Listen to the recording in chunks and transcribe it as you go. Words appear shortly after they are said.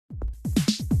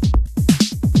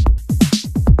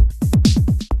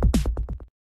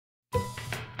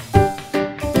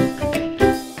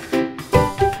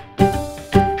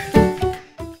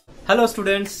Hello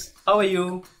students, how are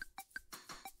you?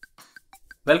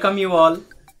 Welcome you all.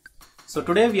 So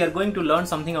today we are going to learn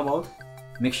something about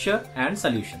mixture and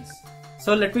solutions.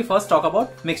 So let me first talk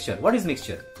about mixture. What is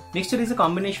mixture? Mixture is a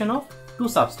combination of two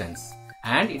substances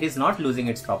and it is not losing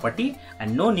its property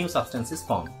and no new substance is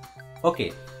formed.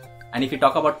 Okay. And if you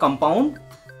talk about compound,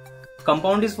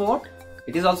 compound is what?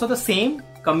 It is also the same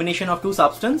combination of two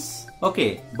substances.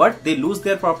 Okay. But they lose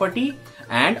their property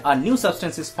and a new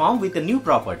substance is formed with a new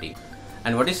property.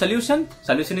 And what is solution?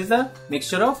 Solution is the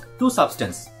mixture of two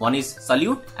substances. One is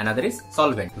solute, another is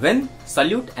solvent. When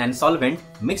solute and solvent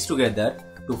mix together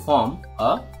to form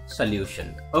a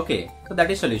solution. Okay, so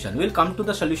that is solution. We will come to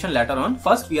the solution later on.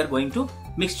 First we are going to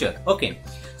mixture. Okay,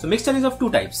 so mixture is of two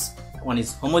types. One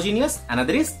is homogeneous,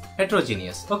 another is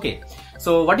heterogeneous. Okay,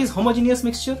 so what is homogeneous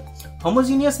mixture?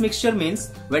 Homogeneous mixture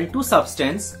means when two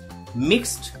substances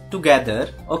mixed together,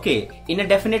 okay, in a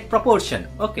definite proportion,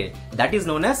 okay, that is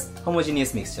known as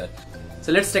homogeneous mixture.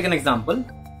 So let's take an example.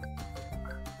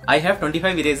 I have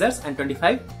 25 erasers and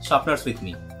 25 sharpeners with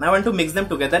me. Now I want to mix them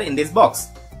together in this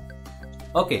box.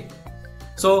 Okay,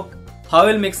 so how I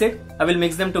will mix it? I will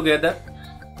mix them together.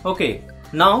 Okay,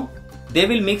 now they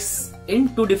will mix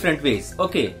in two different ways.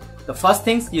 Okay, the first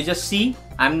things you just see,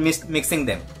 I'm mixing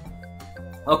them.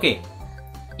 Okay,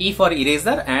 E for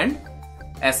eraser and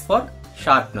S for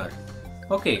sharpener.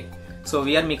 Okay, so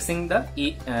we are mixing the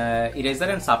eraser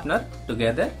and sharpener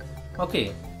together.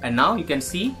 Okay, and now you can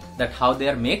see that how they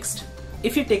are mixed.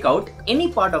 If you take out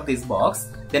any part of this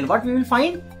box, then what we will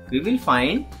find? We will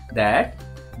find that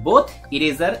both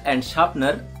eraser and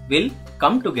sharpener will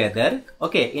come together,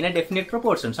 okay, in a definite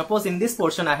proportion. Suppose in this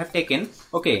portion I have taken,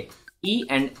 okay, E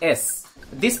and S.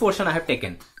 This portion I have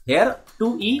taken. Here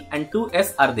 2E and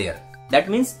 2S are there. That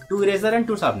means 2 eraser and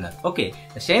 2 sharpener. Okay,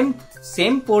 the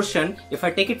same portion, if I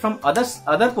take it from other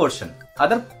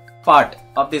part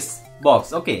of this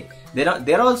box, okay,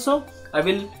 there also I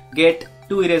will get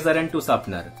 2 eraser and 2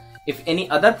 sharpener. If any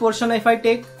other portion if I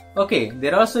take, okay,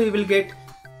 there also you will get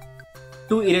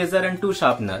 2 eraser and 2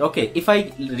 sharpener. Okay, if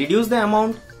I reduce the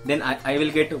amount, then I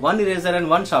will get 1 eraser and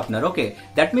 1 sharpener. Okay,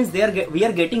 that means we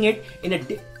are getting it in a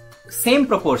same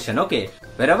proportion. Okay,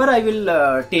 wherever I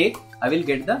will take, I will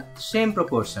get the same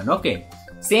proportion. Okay,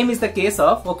 same is the case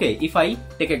of, okay, if I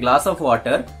take a glass of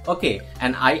water, okay,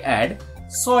 and I add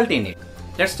salt in it.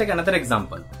 Let's take another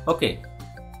example. Okay,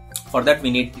 for that we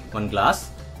need one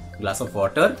glass of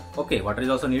water. Okay, water is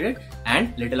also needed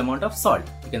and little amount of salt.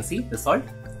 You can see the salt.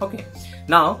 Okay,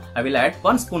 now I will add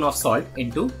 1 spoon of salt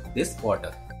into this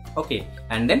water. Okay,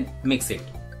 and then mix it.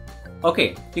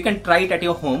 Okay, you can try it at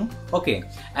your home. Okay,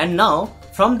 and now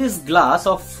from this glass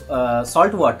of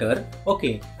salt water,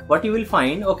 okay, what you will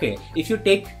find, okay, if you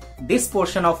take this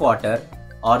portion of water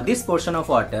or this portion of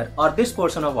water or this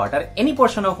portion of water, any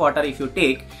portion of water if you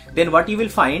take, then what you will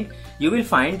find? You will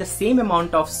find the same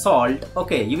amount of salt.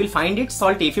 Okay, you will find it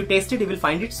salty. If you taste it, you will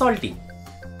find it salty.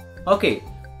 Okay,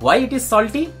 why it is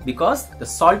salty? Because the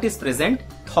salt is present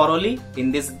thoroughly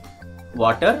in this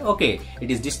water. Okay, it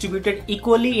is distributed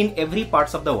equally in every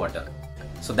parts of the water.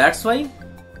 So that's why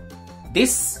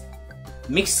this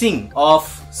mixing of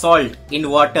salt in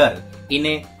water in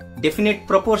a definite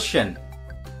proportion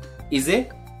is a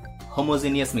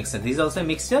homogeneous mixture. This is also a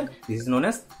mixture. This is known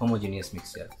as homogeneous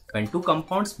mixture. When two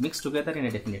compounds mix together in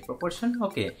a definite proportion,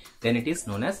 okay, then it is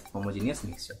known as homogeneous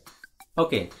mixture.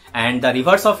 Okay, and the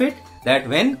reverse of it, that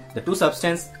when the two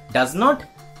substances does not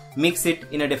mix it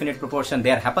in a definite proportion,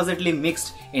 they are haphazardly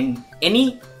mixed in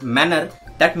any manner,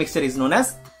 that mixture is known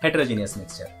as heterogeneous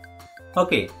mixture.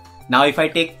 Okay, now if I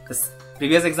take this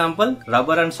previous example,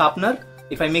 rubber and sharpener,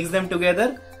 if I mix them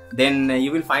together, then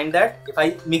you will find that if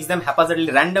I mix them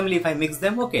haphazardly, randomly, if I mix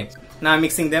them, okay, now I'm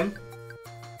mixing them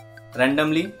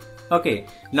randomly. Okay,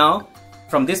 now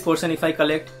from this portion if I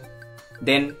collect,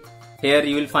 then here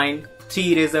you will find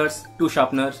 3 erasers, 2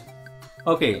 sharpeners.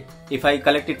 Okay, if I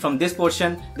collect it from this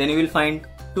portion, then you will find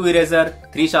 2 eraser,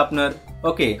 3 sharpener.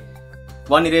 Okay,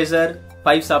 1 eraser,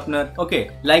 5 sharpener. Okay,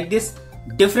 like this,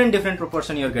 different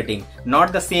proportion you are getting,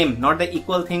 not the same, not the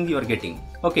equal thing you are getting.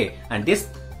 Okay, and this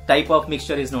type of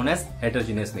mixture is known as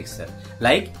heterogeneous mixture.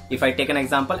 Like if I take an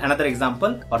example, another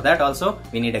example, for that also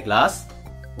we need a glass,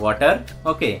 water,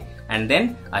 okay, and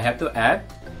then I have to add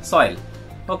soil.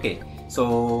 Okay,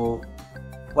 so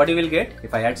what you will get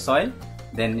if I add soil?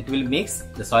 Then it will mix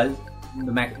the soil,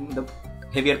 the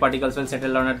heavier particles will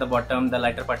settle down at the bottom, the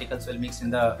lighter particles will mix in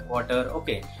the water.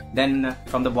 Okay, then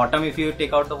from the bottom if you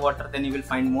take out the water, then you will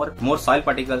find more soil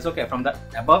particles. Okay, from the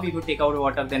above if you take out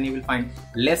water, then you will find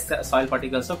less soil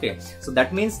particles. Okay, so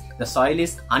that means the soil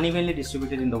is unevenly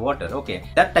distributed in the water. Okay,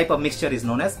 that type of mixture is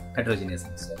known as heterogeneous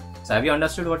mixture. So have you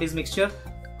understood what is mixture?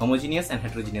 homogeneous and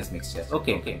heterogeneous mixture.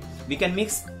 Okay, we can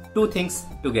mix two things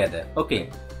together. Okay,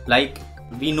 like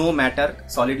we know matter,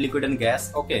 solid, liquid and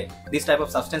gas. Okay, this type of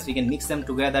substance we can mix them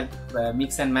together,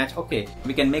 mix and match. Okay,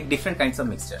 we can make different kinds of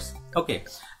mixtures. Okay,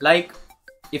 like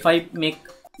if I make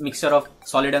mixture of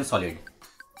solid and solid.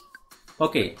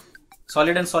 Okay,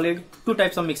 solid and solid, two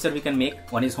types of mixture we can make.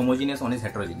 One is homogeneous, one is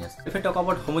heterogeneous. If I talk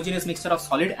about homogeneous mixture of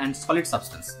solid and solid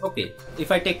substance, okay, if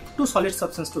I take two solid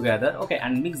substance together, okay,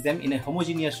 and mix them in a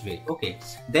homogeneous way, okay,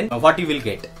 then what you will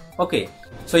get? Okay,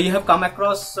 so you have come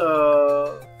across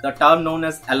the term known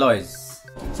as alloys.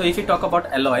 So if you talk about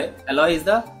alloy is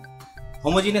the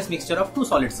homogeneous mixture of two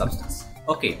solid substance.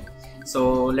 Okay, so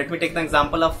let me take the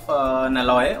example of an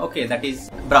alloy. Okay, that is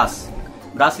brass.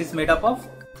 Brass is made up of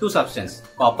two substances,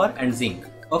 copper and zinc.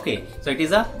 Okay, so it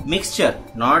is a mixture,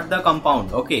 not the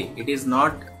compound. Okay, it is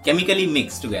not chemically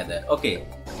mixed together. Okay,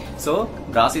 so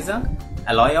brass is a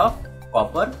alloy of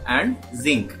copper and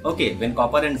zinc. Okay, when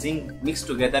copper and zinc mix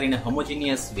together in a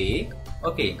homogeneous way,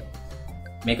 okay,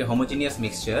 make a homogeneous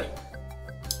mixture,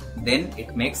 then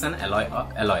it makes an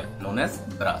alloy known as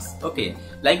brass. Okay,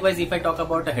 likewise if I talk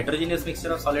about a heterogeneous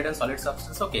mixture of solid and solid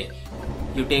substance, okay,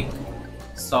 you take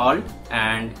salt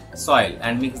and soil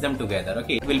and mix them together.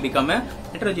 Okay, it will become a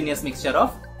heterogeneous mixture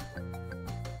of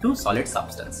two solid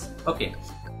substance. Okay,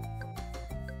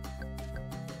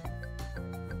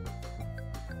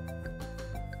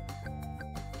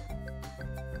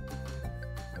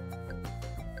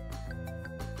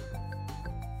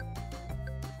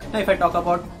 now if I talk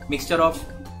about mixture of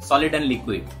solid and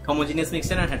liquid, homogeneous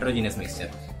mixture and heterogeneous mixture,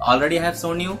 already I have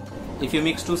shown you, if you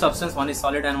mix two substances, one is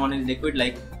solid and one is liquid,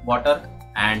 like water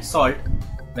and salt,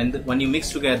 when you mix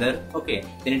together, okay,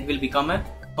 then it will become a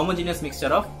homogeneous mixture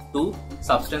of two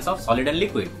substances of solid and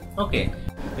liquid. Okay,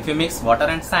 if you mix water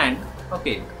and sand,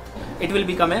 okay, it will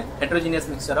become a heterogeneous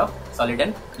mixture of solid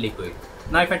and liquid.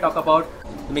 Now if I talk about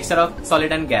the mixture of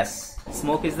solid and gas,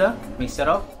 smoke is the mixture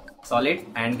of solid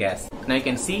and gas. Now you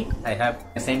can see I have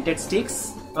scented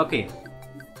sticks. Okay,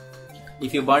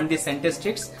 if you burn these scented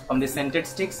sticks, from the scented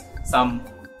sticks some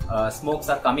smokes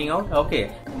are coming out.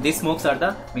 Okay, these smokes are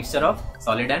the mixture of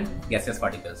solid and gaseous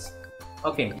particles.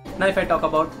 Okay, now if I talk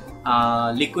about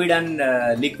liquid and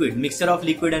liquid, mixture of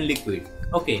liquid and liquid.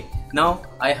 Okay, now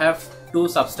I have two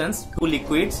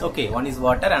liquids. Okay, one is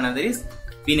water, another is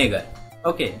vinegar.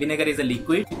 Okay, vinegar is a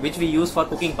liquid which we use for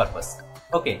cooking purpose.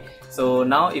 Okay, so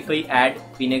now if we add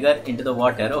vinegar into the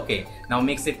water, okay, now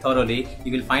mix it thoroughly,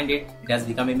 you will find it has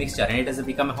become a mixture and it has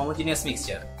become a homogeneous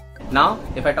mixture. Now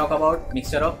if I talk about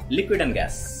mixture of liquid and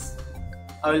gas,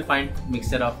 I will find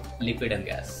mixture of liquid and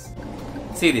gas.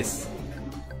 See this,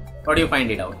 what do you find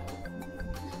it out?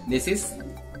 This is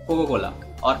Coca-Cola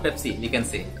or Pepsi, we can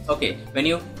say. Okay, when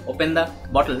you open the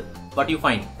bottle, what you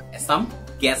find? Some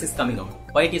gas is coming out.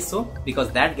 Why it is so?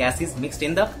 Because that gas is mixed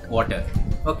in the water.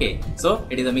 Okay, so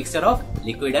it is a mixture of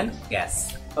liquid and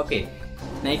gas. Okay,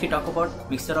 now if you talk about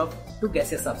mixture of two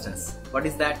gaseous substance, what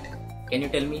is that? Can you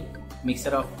tell me?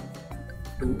 Mixture of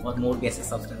two or more gaseous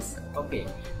substance. Okay,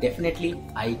 definitely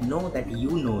I know that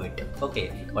you know it.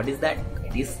 Okay, what is that?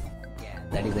 It is gas.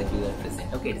 That is everywhere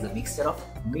present. Okay, it is a mixture of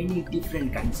many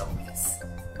different kinds of gas.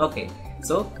 Okay,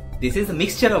 so this is a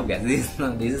mixture of gas. They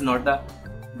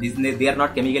are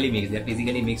not chemically mixed, they are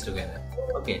physically mixed together.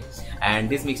 Okay, and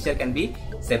this mixture can be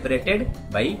separated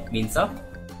by means of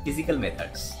physical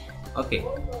methods. Okay,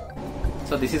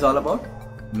 so this is all about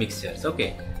mixtures.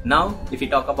 Okay, now if we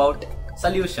talk about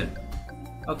solution.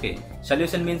 Okay,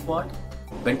 solution means what?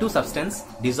 When two substances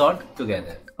dissolve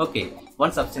together. Okay,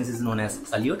 one substance is known as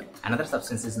solute, another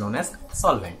substance is known as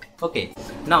solvent. Okay,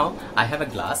 now I have a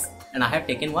glass and I have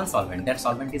taken one solvent. That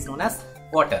solvent is known as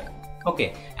water.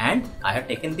 Okay, and I have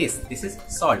taken this is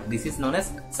salt, this is known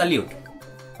as solute.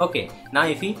 Okay, now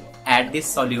if we add this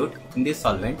solute in this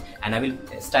solvent and I will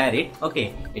stir it,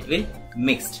 okay, it will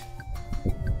mixed.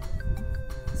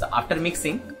 So after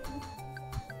mixing,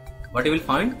 what you will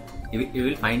find? You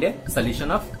will find a solution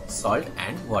of salt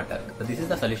and water. So this is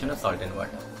the solution of salt and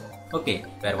water. Okay,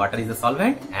 where water is the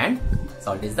solvent and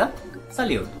salt is the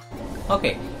solute.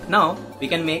 Okay, now we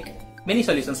can make many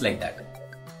solutions like that.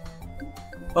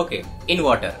 Okay, in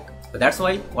water. So that's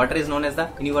why water is known as the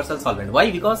universal solvent. Why?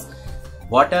 Because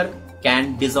water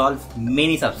can dissolve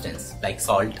many substances like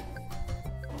salt,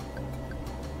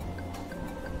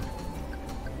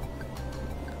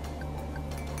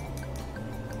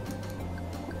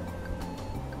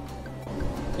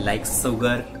 like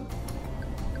sugar,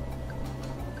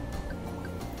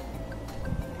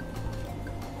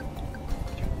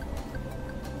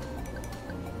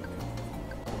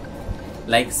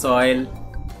 like soil,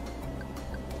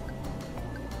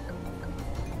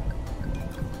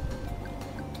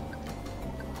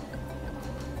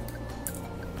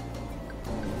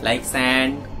 like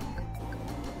sand,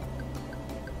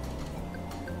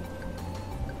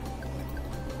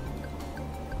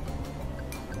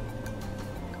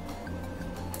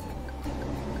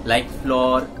 like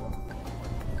flour,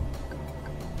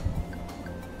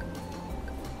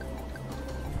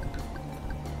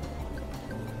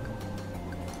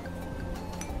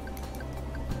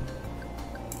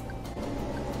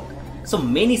 so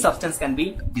many substances can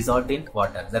be dissolved in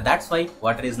water. That's why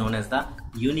water is known as the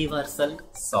universal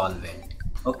solvent.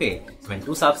 Okay, so when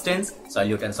two substances,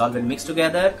 solute and solvent, mix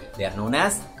together, they are known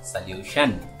as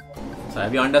solution. So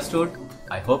have you understood?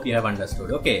 I hope you have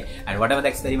understood. Okay, and whatever the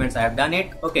experiments I have done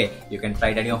it, okay, you can try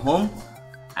it at your home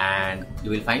and you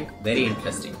will find very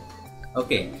interesting.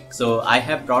 Okay, so I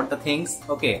have brought the things,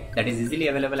 okay, that is easily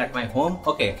available at my home.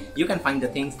 Okay, you can find the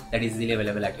things that is easily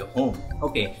available at your home.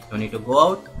 Okay, no need to go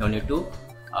out, no need to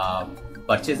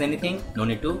purchase anything, no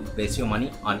need to waste your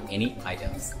money on any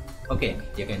items. Okay,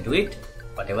 you can do it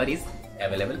whatever is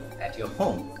available at your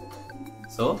home.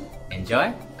 So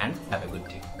enjoy and have a good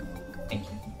day. Thank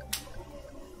you.